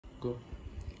Go.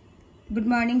 Good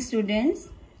morning, students.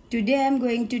 Today I am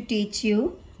going to teach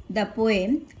you the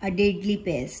poem A Deadly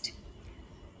Pest.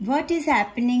 What is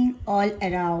happening all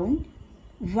around?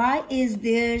 Why is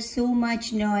there so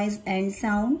much noise and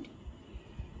sound?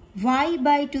 Why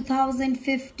by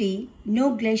 2050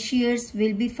 no glaciers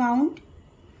will be found?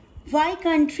 Why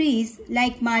countries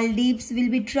like Maldives will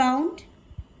be drowned?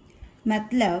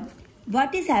 मतलब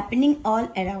what is happening all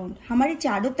around, हमारे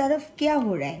चारों तरफ क्या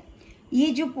हो रहा है। ये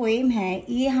जो पोएम है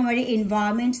ये हमारे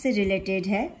इन्वायरमेंट से रिलेटेड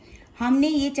है। हमने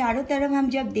ये चारों तरफ हम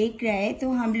जब देख रहे हैं तो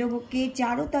हम लोगों के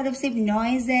चारों तरफ सिर्फ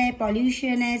नॉइज है,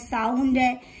 पॉल्यूशन है, साउंड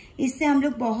है, इससे हम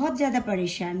लोग बहुत ज़्यादा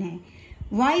परेशान हैं।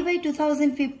 Y by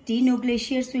 2050 no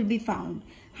glaciers will be found.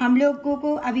 हम लोगों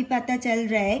को अभी पता चल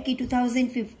रहा है कि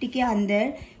 2050 के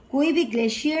अंदर कोई भी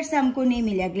ग्लेशियर्स हमको नहीं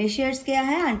मिला। ग्लेशियर्स क्या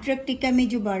है? अंटार्कटिका में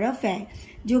जो बर्फ है,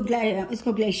 जो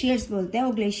उसको ग्लेशियर्स बोलते हैं,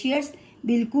 वो ग्लेशियर्स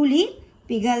बिल्कुल ही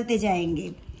पिघलते जाएंगे।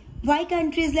 Y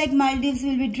countries like Maldives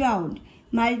will be drowned.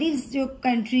 Maldives जो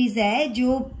कंट्रीज है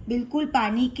जो बिल्कुल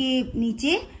पानी के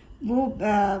नीचे वो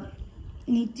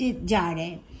नीचे जा रहे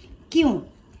हैं, क्यों?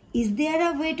 Is there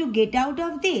a way to get out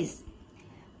of this?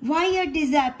 Y are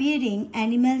disappearing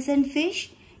animals and fish.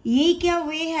 यही क्या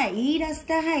वे है, यही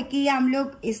रास्ता है कि हम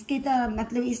लोग इसके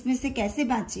मतलब इसमें से कैसे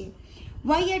बाँचे?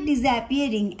 Y are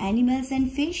disappearing animals and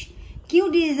fish.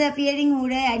 क्यों डिसअपियरिंग हो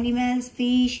रहा है animals,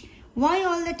 fish? Why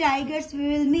all the tigers we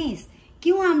will miss.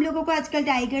 क्यों हम लोगों को आजकल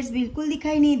टाइगर्स बिल्कुल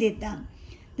दिखाई नहीं देता?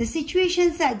 The situation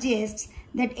suggest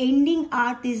that ending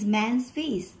earth is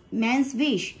men's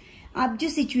wish. अब जो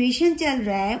सिचुएशन चल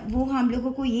रहा है वो हम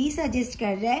लोगों को यही सजेस्ट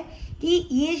कर रहा है कि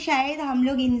ये शायद हम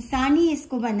लोग इंसान ही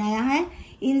इसको बनाया है,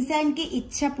 इंसान की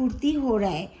इच्छा पूर्ति हो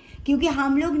रहा है, क्योंकि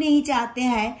हम लोग नहीं चाहते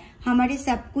हैं हमारे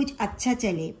सब कुछ अच्छा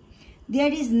चले।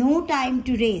 There is no time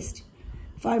to rest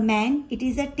for man, it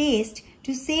is a test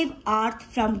to save earth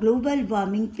from global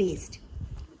warming paste.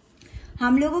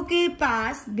 हम लोगों के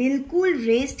पास बिल्कुल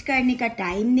रेस्ट करने का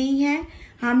टाइम नहीं है।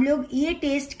 हम लोग ये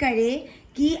टेस्ट करें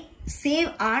कि save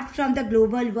earth from the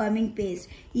global warming paste.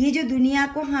 ये जो दुनिया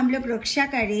को हम लोग रक्षा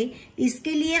करें,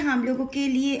 इसके लिए हम लोगों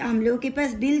के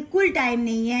पास बिल्कुल टाइम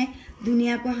नहीं है।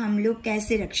 दुनिया को हम लोग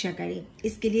कैसे रक्षा करें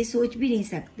इसके लिए सोच भी नहीं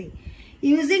सकते।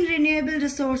 Using renewable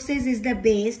resources is the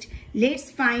best,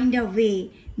 let's find a way,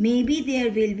 may be there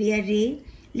will be a रे,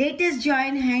 let us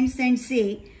join hands and से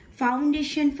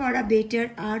foundation for a better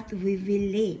earth we will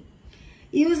lay.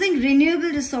 Using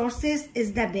renewable resources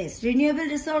is the best. Renewable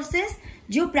resources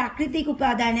जो प्राकृतिक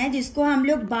उपादान है जिसको हम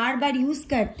लोग बार बार use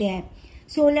करते हैं,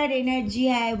 सोलर एनर्जी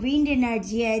है, विंड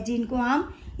एनर्जी है, जिनको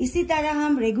हम इसी तरह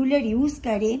हम रेगुलर यूज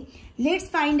करें। लेट्स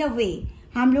फाइंड अ वे,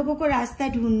 हम लोगों को रास्ता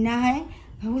ढूंढना है,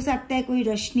 हो सकता है कोई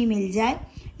रोशनी मिल जाए।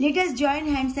 Let us join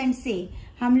hands and से,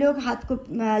 हम लोग हाथ को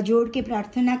जोड़ के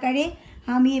प्रार्थना करें,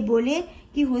 हम ये बोले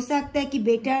कि हो सकता है कि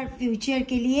बेटर फ्यूचर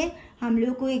के लिए हम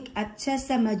लोग को एक अच्छा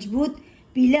सा मजबूत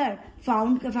पिलर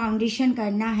फाउंडेशन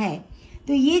करना है।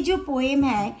 तो ये जो पोएम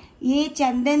है ये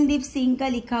चंदनदीप सिंह का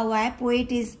लिखा हुआ है।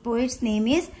 पोएट्स नेम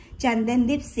इज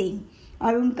चंदनदीप सिंह,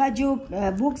 और उनका जो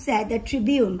बुक्स है द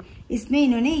ट्रिब्यून, इसमें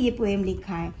इन्होंने ये पोएम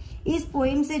लिखा है। इस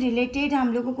पोएम से रिलेटेड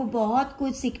हम लोगों को बहुत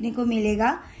कुछ सीखने को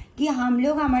मिलेगा कि हम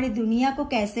लोग हमारे दुनिया को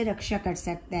कैसे रक्षा कर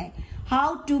सकते हैं।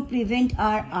 How to prevent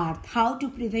our earth, how to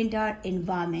prevent our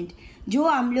environment. जो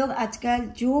हम लोग आजकल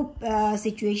जो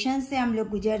सिचुएशन से हम लोग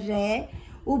गुजर रहे हैं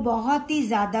वो बहुत ही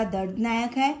ज़्यादा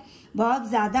दर्दनाक है। बहुत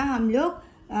ज़्यादा हम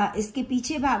लोग इसके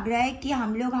पीछे भाग रहे हैं कि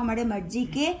हम लोग हमारे मर्जी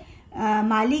के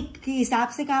मालिक के हिसाब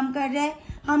से काम कर रहे हैं।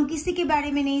 हम किसी के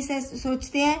बारे में नहीं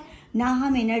सोचते हैं, ना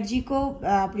हम एनर्जी को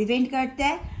प्रिवेंट करते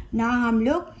हैं, ना हम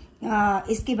लोग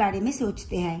इसके बारे में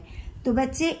सोचते हैं। तो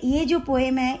बच्चे ये जो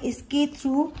पोएम है इसके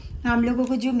थ्रू हम लोगों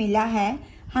को जो मिला है,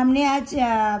 हमने आज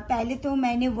पहले तो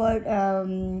मैंने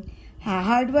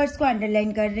हार्ड वर्ड्स को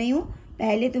अंडरलाइन कर रही हूँ।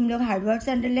 पहले तुम लोग हार्ड वर्ड्स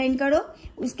अंडरलाइन करो,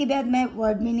 उसके बाद मैं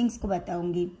वर्ड मीनिंग्स को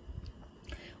बताऊंगी।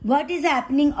 What is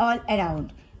happening all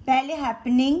around. पहले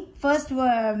हैपनिंग, फर्स्ट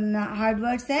हार्ड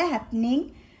वर्ड्स है हैपनिंग,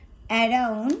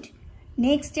 अराउंड,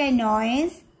 नेक्स्ट है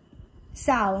noise,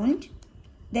 sound,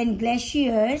 then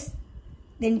glaciers,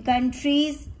 then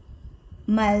countries,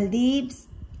 Maldives,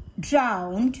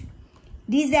 drowned,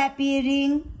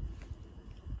 disappearing,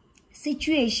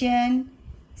 situation,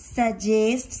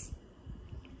 suggests,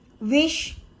 wish,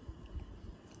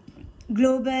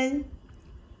 global,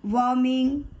 warming,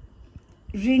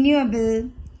 renewable,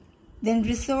 then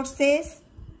resources,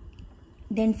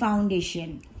 then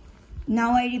foundation.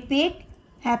 Now I repeat,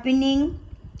 happening,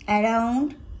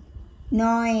 around,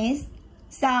 noise,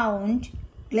 sound,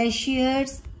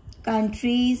 glaciers,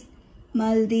 countries,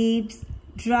 Maldives,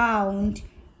 drowned,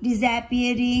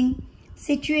 disappearing,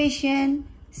 situation,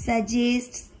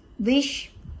 suggests, wish,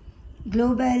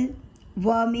 Global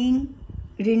Warming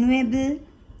Renewable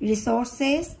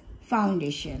Resources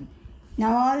Foundation.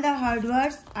 Now all the hard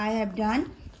words I have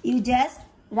done, you just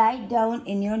write down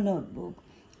in your notebook.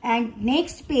 And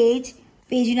next page,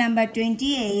 page number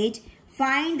 28,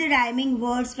 find the rhyming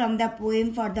words from the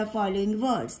poem for the following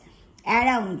words.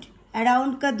 Around.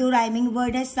 Around का दो rhyming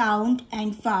word है sound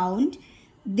and found.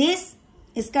 This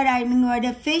इसका rhyming word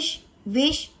है fish,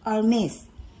 wish और miss.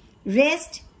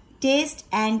 Rest, taste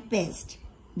and pest.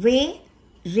 Way,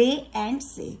 ray and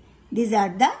say. These are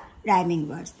the rhyming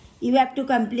words. You have to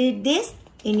complete this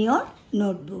in your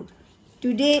notebook.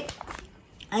 Today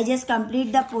I just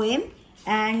complete the poem,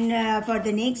 and for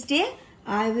the next day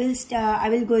I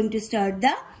will going to start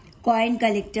the coin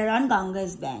collector on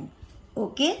Ganga's bank.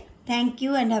 Okay, thank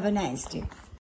you and have a nice day.